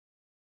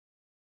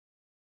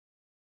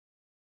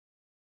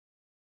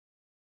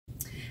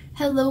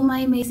Hello, my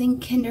amazing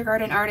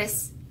kindergarten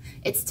artists.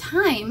 It's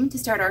time to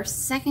start our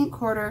second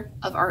quarter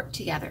of art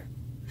together.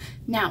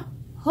 Now,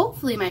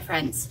 hopefully, my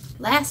friends,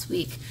 last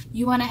week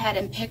you went ahead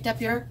and picked up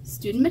your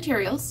student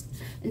materials,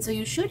 and so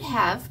you should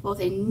have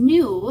both a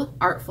new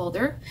art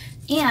folder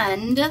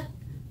and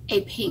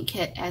a paint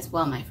kit as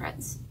well, my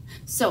friends.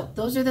 So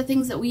those are the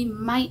things that we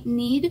might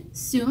need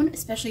soon,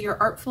 especially your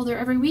art folder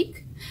every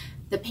week.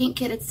 The paint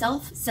kit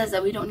itself says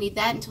that we don't need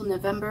that until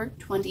November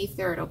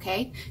 23rd,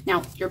 okay?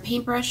 Now, your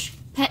paintbrush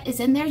pet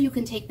is in there. You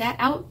can take that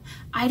out.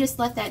 I just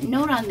left that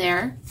note on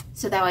there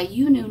so that way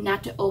you knew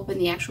not to open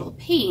the actual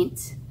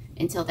paint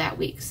until that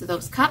week. So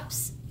those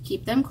cups,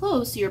 keep them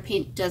closed so your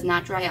paint does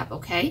not dry up,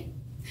 okay?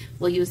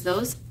 We'll use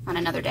those on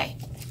another day.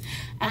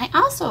 And I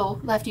also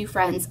left you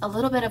friends a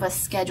little bit of a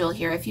schedule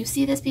here. If you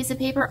see this piece of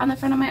paper on the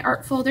front of my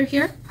art folder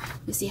here,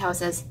 you see how it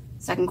says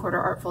second quarter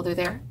art folder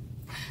there?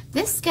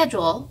 This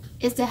schedule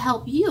is to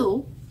help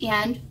you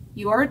and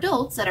your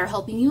adults that are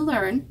helping you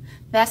learn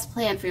best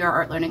plan for your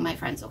art learning, my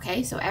friends,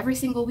 okay? So every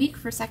single week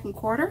for second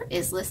quarter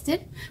is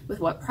listed with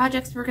what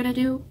projects we're going to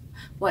do,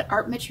 what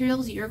art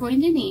materials you're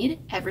going to need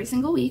every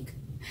single week,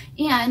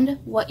 and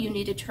what you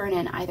need to turn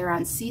in either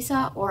on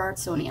SeeSaw or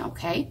Artsonia,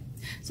 okay?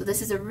 So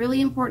this is a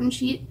really important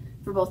sheet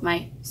for both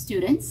my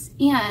students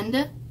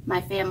and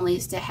my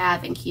families to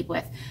have and keep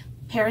with.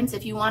 Parents,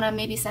 if you want to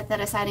maybe set that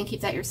aside and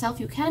keep that yourself,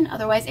 you can.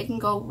 Otherwise, it can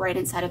go right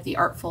inside of the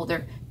art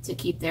folder to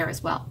keep there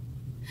as well.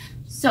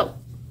 So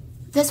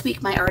this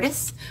week, my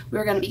artists,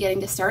 we're going to be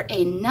getting to start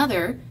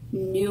another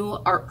new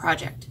art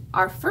project,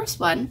 our first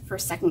one for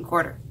second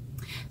quarter.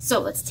 So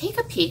let's take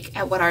a peek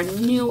at what our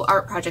new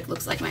art project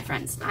looks like, my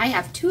friends. I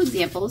have two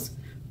examples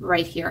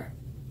right here.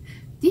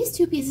 These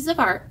two pieces of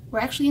art were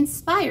actually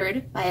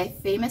inspired by a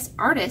famous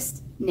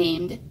artist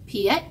named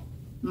Piet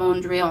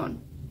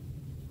Mondrian.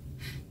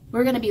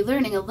 We're going to be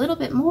learning a little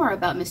bit more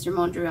about Mr.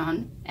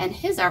 Mondrian and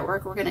his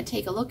artwork. We're going to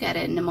take a look at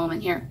it in a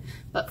moment here.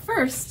 But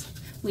first,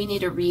 we need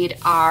to read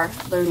our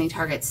learning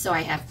targets. So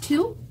I have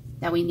two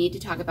that we need to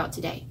talk about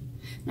today.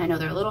 And I know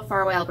they're a little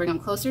far away. I'll bring them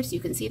closer so you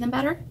can see them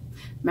better.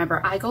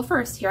 Remember, I go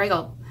first. Here I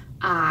go.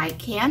 I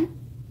can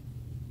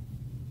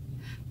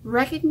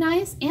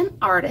recognize an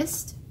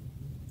artist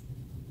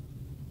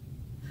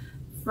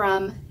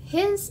from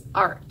his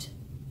art.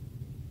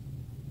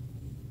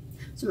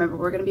 So remember,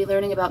 we're going to be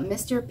learning about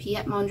Mr.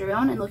 Piet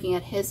Mondrian and looking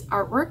at his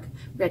artwork.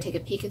 We're going to take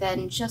a peek at that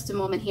in just a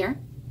moment here.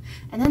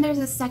 And then there's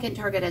a second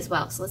target as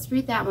well. So let's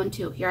read that one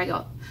too. Here I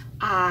go.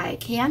 I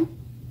can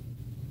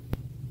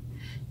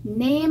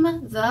name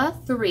the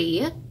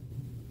three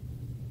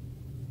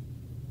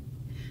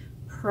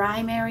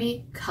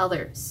primary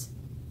colors.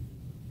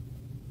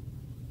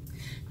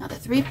 Now, the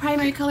three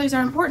primary colors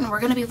are important. We're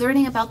going to be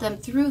learning about them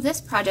through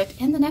this project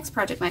and the next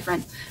project, my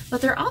friend.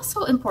 But they're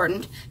also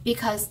important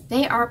because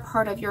they are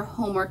part of your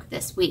homework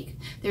this week.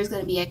 There's going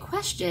to be a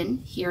question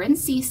here in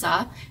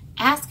SeeSaw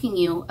asking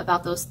you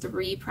about those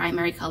three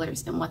primary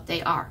colors and what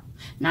they are.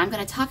 And I'm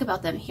going to talk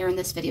about them here in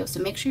this video. So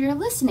make sure you're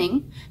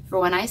listening for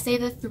when I say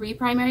the three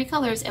primary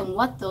colors and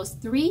what those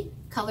three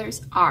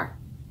colors are.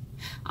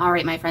 All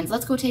right, my friends,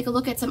 let's go take a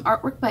look at some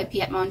artwork by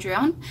Piet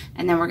Mondrian,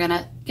 and then we're going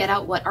to get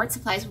out what art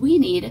supplies we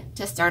need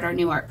to start our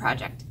new art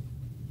project.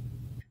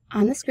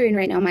 On the screen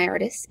right now, my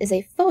artists, is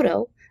a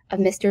photo of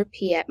Mr.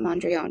 Piet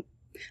Mondrian.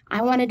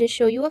 I wanted to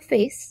show you a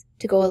face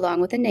to go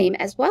along with a name,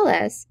 as well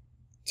as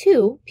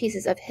two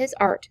pieces of his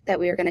art that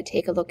we are going to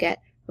take a look at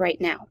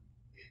right now.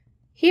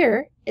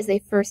 Here is the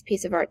first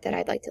piece of art that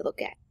I'd like to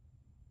look at.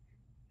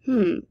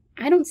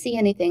 I don't see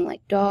anything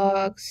like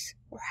dogs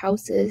or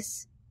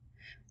houses.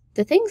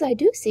 The things I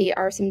do see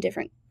are some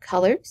different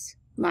colors,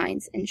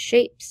 lines, and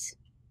shapes.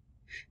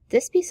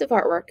 This piece of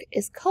artwork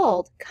is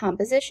called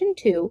Composition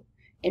 2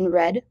 in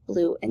red,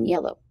 blue, and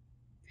yellow.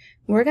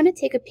 We're going to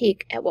take a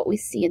peek at what we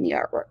see in the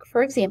artwork.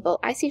 For example,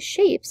 I see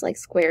shapes like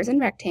squares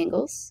and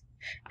rectangles.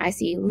 I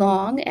see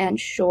long and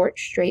short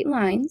straight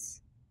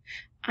lines.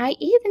 I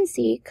even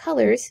see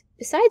colors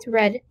besides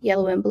red,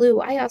 yellow, and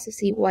blue. I also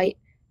see white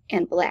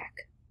and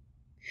black.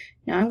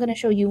 Now I'm going to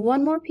show you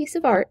one more piece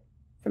of art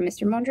from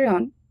Mr.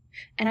 Mondrian.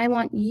 And I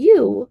want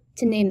you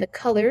to name the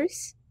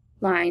colors,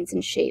 lines,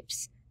 and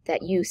shapes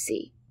that you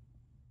see.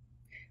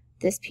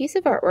 This piece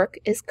of artwork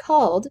is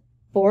called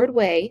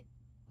Broadway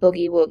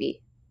Boogie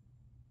Woogie.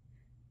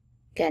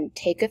 Again,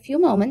 take a few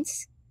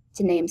moments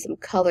to name some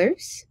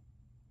colors,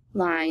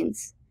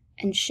 lines,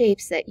 and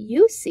shapes that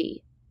you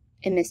see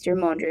in Mr.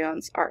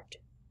 Mondrian's art.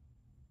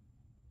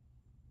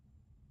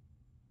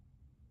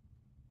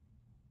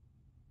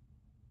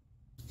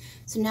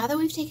 So now that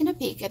we've taken a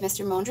peek at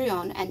Mr.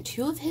 Mondrian and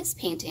two of his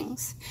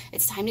paintings,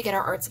 it's time to get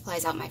our art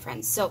supplies out, my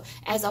friends. So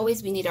as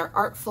always, we need our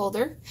art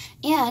folder.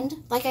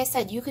 And like I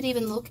said, you could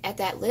even look at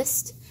that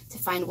list to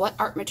find what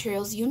art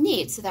materials you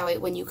need. So that way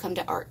when you come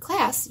to art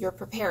class, you're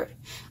prepared.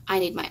 I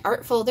need my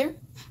art folder,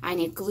 I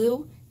need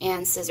glue,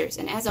 and scissors.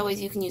 And as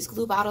always, you can use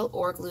glue bottle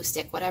or glue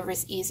stick, whatever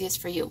is easiest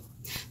for you.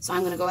 So I'm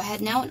going to go ahead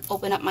now and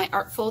open up my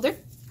art folder.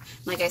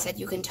 Like I said,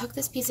 you can tuck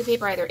this piece of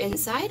paper either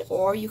inside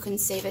or you can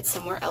save it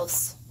somewhere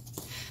else.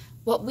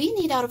 What we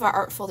need out of our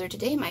art folder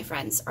today, my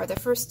friends, are the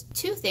first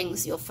two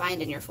things you'll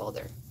find in your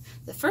folder.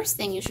 The first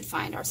thing you should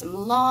find are some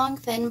long,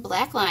 thin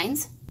black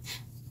lines,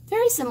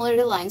 very similar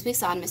to the lines we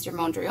saw in Mr.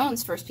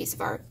 Mondrian's first piece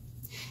of art,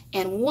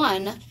 and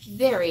one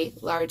very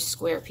large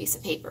square piece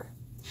of paper.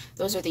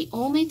 Those are the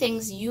only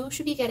things you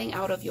should be getting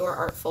out of your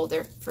art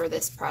folder for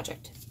this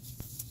project.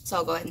 So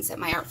I'll go ahead and set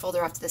my art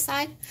folder off to the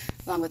side,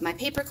 along with my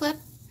paper clip.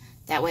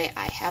 That way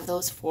I have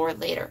those for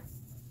later.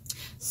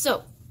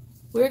 So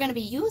we're going to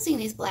be using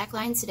these black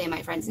lines today,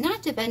 my friends,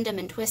 not to bend them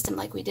and twist them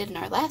like we did in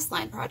our last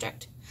line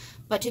project,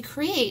 but to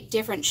create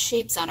different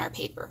shapes on our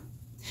paper.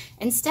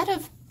 Instead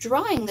of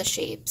drawing the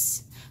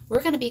shapes, we're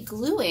going to be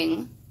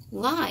gluing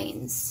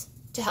lines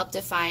to help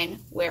define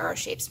where our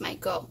shapes might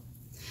go.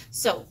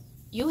 So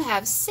you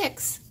have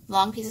 6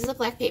 long pieces of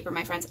black paper,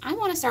 my friends. I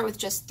want to start with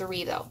just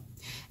 3 though.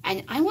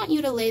 And I want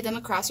you to lay them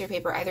across your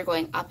paper, either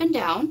going up and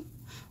down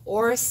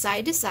or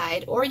side to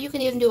side, or you can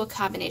even do a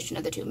combination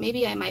of the two.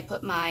 Maybe I might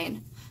put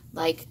mine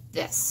like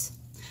this.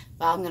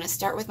 But I'm going to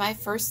start with my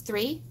first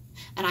 3,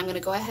 and I'm going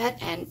to go ahead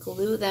and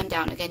glue them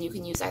down. Again, you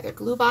can use either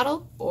glue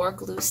bottle or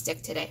glue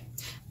stick today.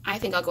 I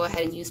think I'll go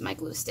ahead and use my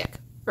glue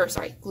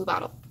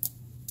bottle.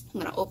 I'm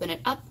going to open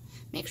it up,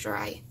 make sure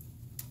I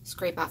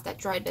scrape off that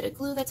dried bit of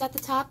glue that's at the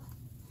top.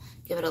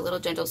 Give it a little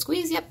gentle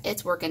squeeze. Yep,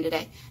 it's working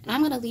today. And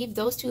I'm going to leave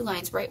those 2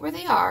 lines right where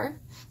they are,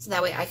 so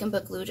that way I can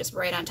put glue just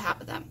right on top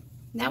of them.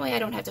 And that way I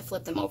don't have to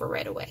flip them over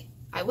right away.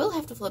 I will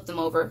have to flip them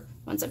over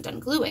once I'm done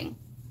gluing.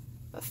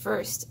 But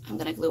first, I'm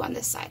going to glue on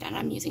this side, and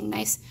I'm using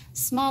nice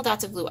small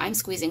dots of glue. I'm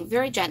squeezing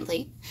very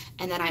gently,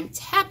 and then I'm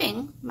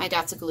tapping my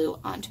dots of glue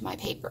onto my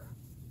paper.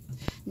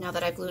 Now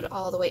that I've glued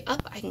all the way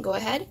up, I can go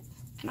ahead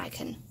and I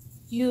can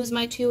use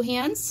my 2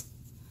 hands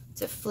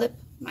to flip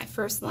my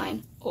first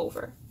line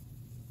over.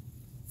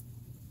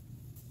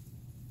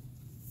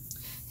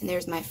 And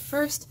there's my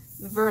first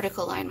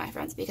vertical line, my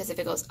friends, because if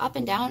it goes up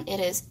and down,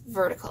 it is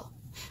vertical.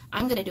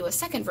 I'm going to do a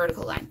second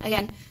vertical line.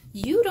 Again,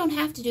 you don't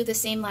have to do the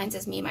same lines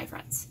as me, my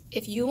friends.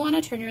 If you want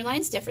to turn your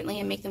lines differently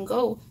and make them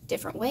go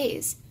different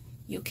ways,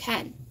 you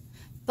can.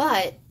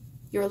 But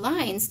your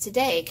lines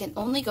today can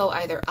only go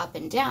either up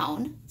and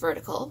down,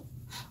 vertical,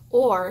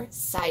 or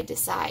side to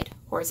side,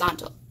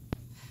 horizontal.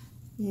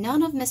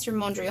 None of Mr.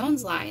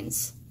 Mondrian's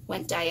lines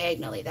went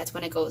diagonally. That's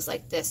when it goes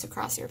like this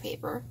across your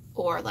paper,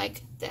 or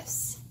like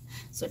this.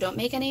 So don't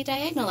make any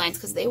diagonal lines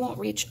because they won't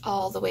reach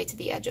all the way to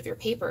the edge of your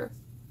paper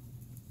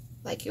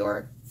like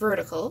your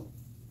vertical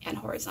and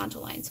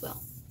horizontal lines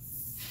will.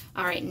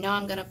 All right, now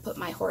I'm going to put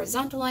my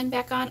horizontal line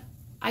back on.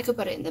 I could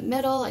put it in the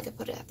middle, I could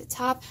put it at the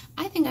top.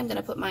 I think I'm going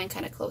to put mine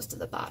kind of close to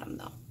the bottom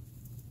though.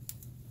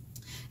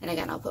 And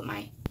again, I'll put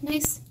my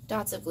nice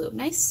dots of glue,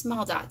 nice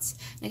small dots.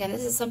 And again,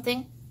 this is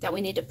something that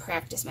we need to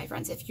practice, my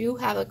friends. If you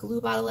have a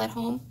glue bottle at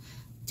home,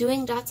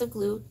 doing dots of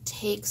glue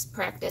takes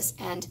practice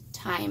and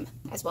time,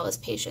 as well as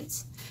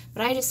patience.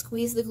 But I just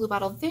squeeze the glue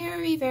bottle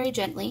very, very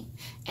gently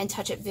and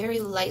touch it very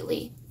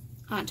lightly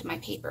onto my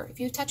paper. If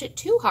you touch it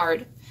too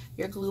hard,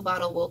 your glue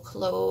bottle will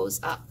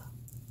close up.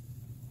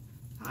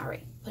 All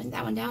right, putting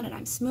that one down, and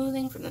I'm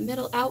smoothing from the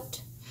middle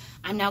out.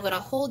 I'm now going to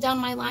hold down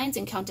my lines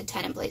and count to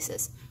 10 in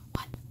places.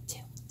 1, 2,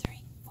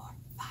 3, 4,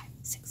 5,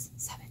 6,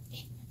 7,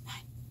 8, 9,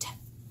 10.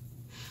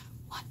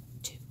 1,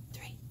 2,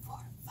 3, 4,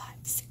 5,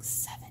 6,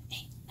 7, 8,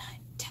 9,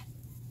 10.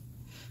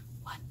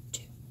 1,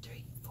 2,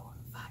 3, 4,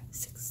 5,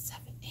 6,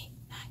 7, 8,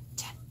 9,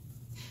 10.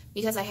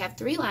 Because I have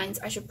 3 lines,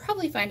 I should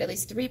probably find at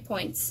least 3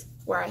 points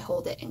where I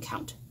hold it and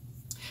count.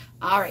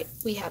 All right,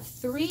 we have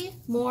 3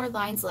 more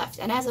lines left.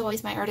 And as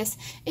always, my artists,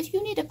 if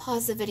you need to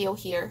pause the video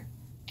here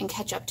and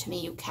catch up to me,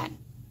 you can.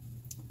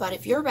 But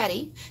if you're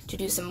ready to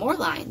do some more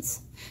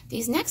lines,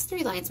 these next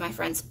 3 lines, my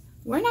friends,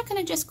 we're not going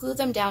to just glue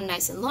them down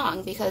nice and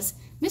long because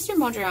Mr.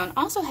 Mondrian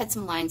also had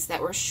some lines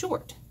that were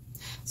short.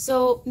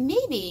 So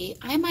maybe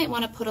I might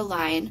want to put a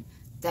line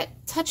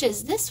that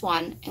touches this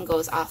one and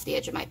goes off the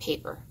edge of my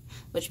paper,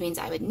 which means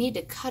I would need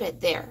to cut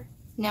it there.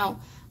 Now,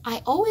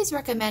 I always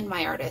recommend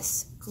my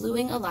artists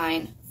gluing a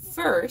line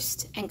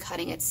first and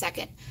cutting it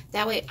second.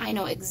 That way I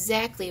know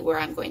exactly where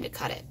I'm going to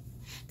cut it.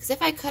 Because if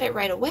I cut it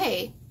right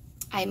away,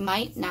 I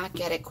might not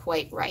get it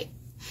quite right.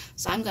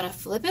 So I'm going to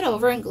flip it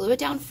over and glue it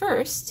down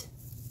first,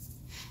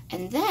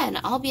 and then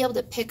I'll be able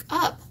to pick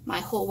up my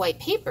whole white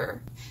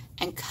paper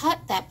and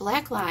cut that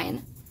black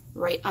line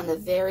right on the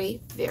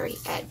very, very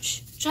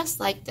edge, just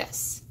like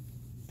this.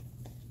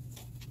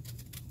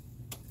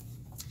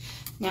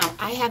 Now,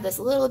 I have this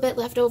little bit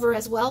left over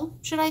as well.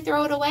 Should I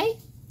throw it away?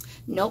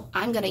 Nope,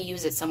 I'm going to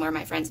use it somewhere,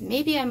 my friends.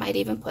 Maybe I might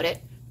even put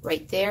it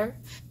right there.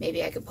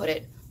 Maybe I could put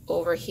it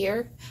over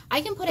here.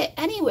 I can put it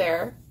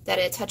anywhere that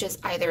it touches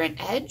either an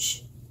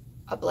edge,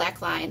 a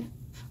black line,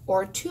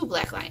 or 2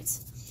 black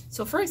lines.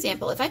 So for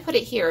example, if I put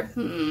it here,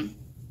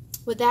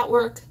 would that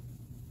work?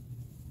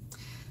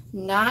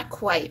 Not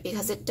quite,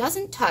 because it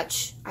doesn't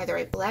touch either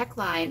a black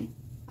line,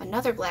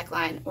 another black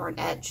line, or an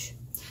edge.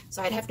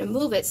 So I'd have to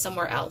move it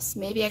somewhere else.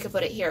 Maybe I could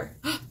put it here.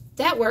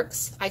 That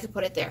works. I could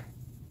put it there.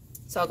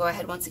 So I'll go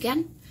ahead once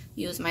again,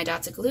 use my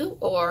dots of glue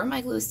or my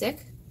glue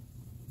stick,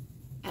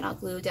 and I'll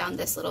glue down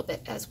this little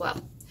bit as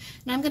well.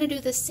 And I'm going to do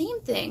the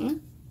same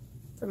thing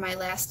for my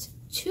last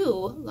 2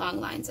 long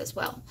lines as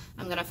well.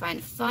 I'm going to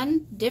find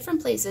fun,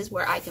 different places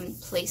where I can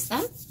place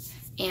them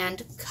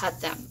and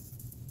cut them.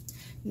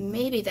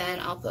 Maybe then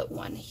I'll put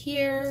one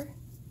here,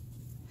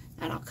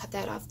 and I'll cut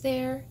that off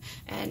there,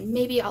 and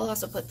maybe I'll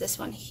also put this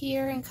one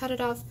here and cut it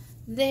off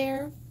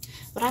there.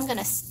 But I'm going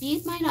to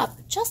speed mine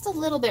up just a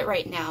little bit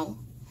right now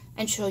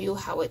and show you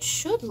how it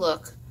should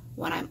look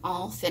when I'm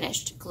all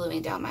finished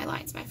gluing down my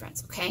lines, my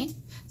friends, okay?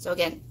 So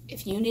again,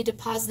 if you need to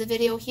pause the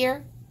video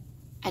here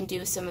and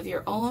do some of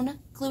your own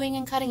gluing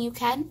and cutting, you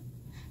can,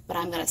 but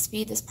I'm going to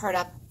speed this part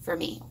up for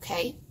me,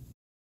 okay?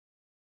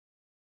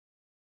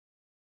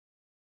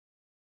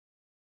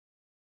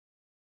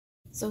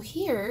 So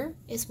here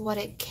is what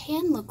it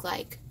can look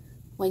like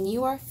when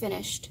you are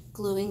finished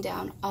gluing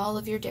down all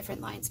of your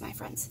different lines, my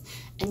friends.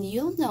 And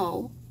you'll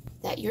know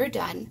that you're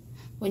done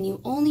when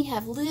you only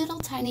have little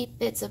tiny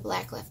bits of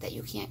black left that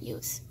you can't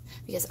use,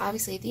 because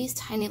obviously these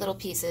tiny little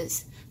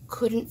pieces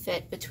couldn't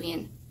fit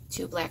between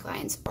 2 black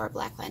lines or a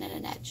black line and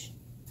an edge.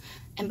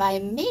 And by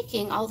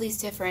making all these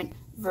different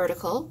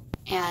vertical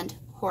and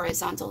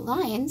horizontal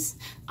lines,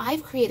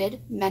 I've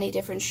created many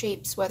different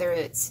shapes, whether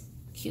it's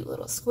cute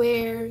little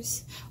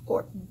squares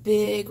or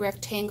big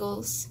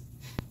rectangles,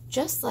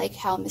 just like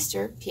how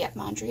Mr. Piet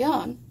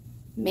Mondrian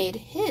made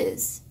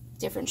his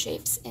different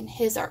shapes in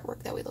his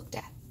artwork that we looked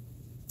at.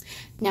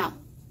 Now,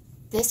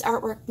 this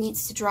artwork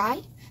needs to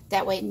dry.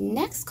 That way,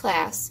 next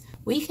class,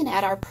 we can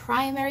add our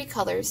primary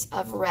colors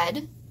of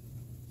red,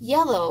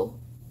 yellow,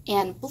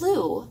 and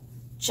blue,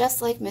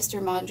 just like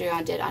Mr.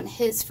 Mondrian did on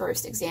his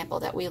first example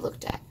that we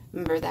looked at.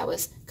 Remember, that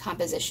was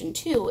composition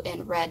 2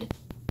 in red,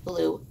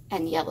 blue,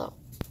 and yellow.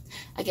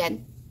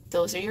 Again,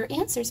 those are your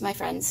answers, my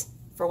friends,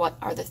 for what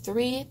are the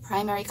 3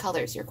 primary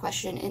colors, your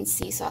question in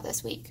SeeSaw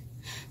this week.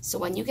 So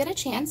when you get a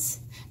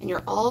chance and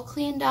you're all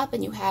cleaned up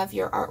and you have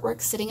your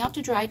artwork sitting out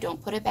to dry,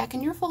 don't put it back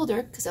in your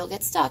folder because it'll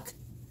get stuck.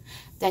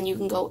 Then you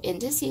can go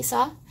into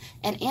SeeSaw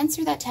and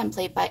answer that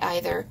template by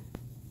either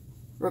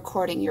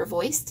recording your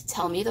voice to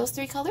tell me those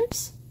 3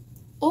 colors,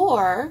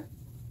 or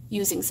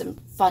using some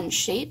fun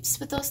shapes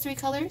with those 3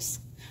 colors,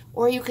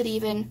 or you could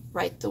even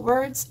write the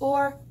words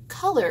or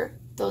color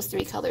those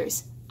 3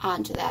 colors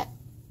onto that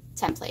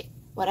template.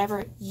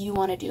 Whatever you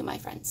want to do, my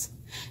friends.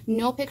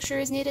 No picture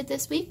is needed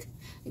this week.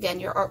 Again,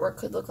 your artwork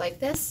could look like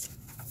this,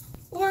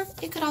 or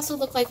it could also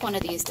look like one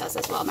of these does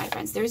as well, my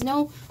friends. There's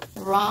no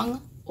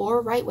wrong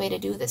or right way to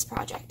do this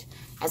project,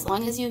 as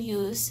long as you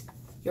use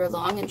your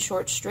long and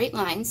short straight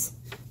lines,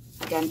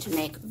 again, to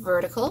make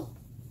vertical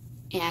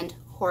and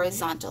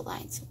horizontal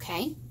lines,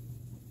 okay?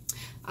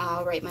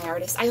 All right, my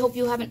artists, I hope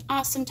you have an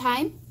awesome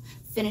time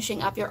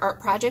finishing up your art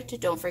project.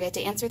 Don't forget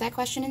to answer that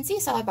question in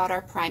SeeSaw about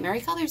our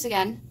primary colors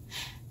again.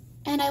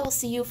 And I will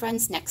see you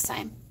friends next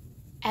time.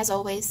 As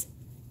always,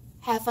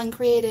 have fun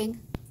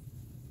creating.